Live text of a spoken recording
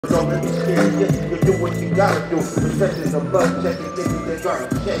Don't let me scare you, you do what you gotta do. Recessions of blood checking, niggas they gonna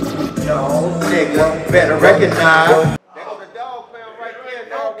check you. Yo, nigga, better recognize. There go the dog pound right there,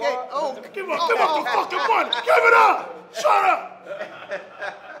 Nardwuar. Okay, oh, Give up the fucking money. Give it up. Shut up.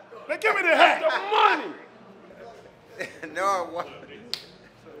 Man, give me the hat. The money. Nardwuar.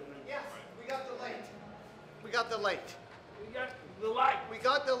 yes, we got the light. We got the light. We got the light. We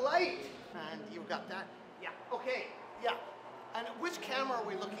got the light. And you got that? Yeah. Okay, yeah. And which camera are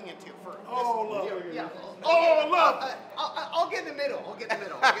we looking into first? All of it. Yeah. All of it. I'll get in the middle. I'll get in the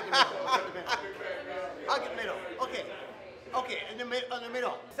middle. I'll get in the middle. I'll get in the middle. Okay. Okay, in the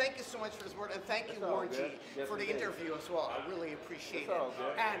middle. Thank you so much for this word, and thank you, Warren G, for the interview as well. I really appreciate it.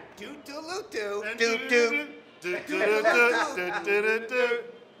 And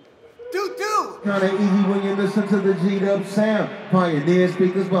do. Kinda easy when you listen to the G'd-up sound. Pioneer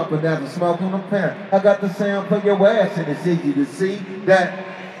speakers bumping out the smoke on the pan. I got the sound for your ass, and it's easy to see that.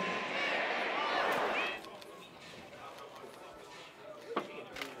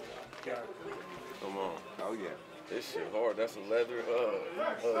 Come on. Oh, yeah. This shit hard. That's a leather.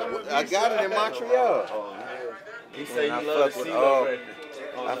 I got it in Montreal. Oh, man. He said you love to see that.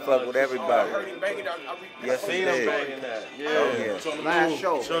 I fuck with everybody. Yes, Seen him banging that. Yeah. Oh, yeah. Last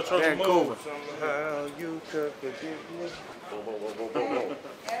show, Vancouver. How you could forgive me.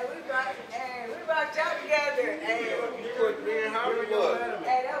 Hey, we rocked out together. Hey, You was being Hollywood.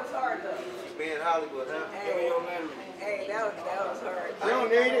 hey, that was hard though. Being Hollywood, huh? Hey, that was hard. She don't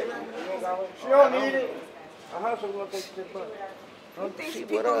need it. She don't need it. I hustle what they step up. You think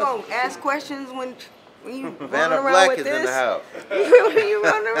people gonna ask questions when you running Vanna around Black with is this? in the house. When you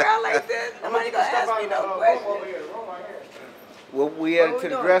running around like this, nobody gonna ask me no questions. Well, we headed What to we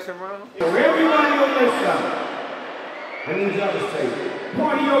the doing? dressing room. So everybody on this side, I need y'all to say,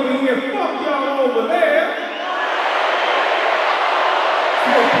 party over here, fuck y'all over there.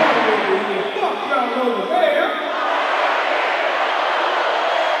 Say party over here, fuck y'all over there.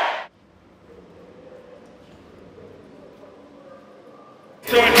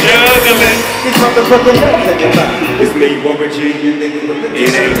 These motherfucking nuts in your mouth. It's me, Warren G.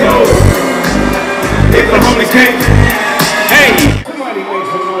 It ain't no. If the homies came.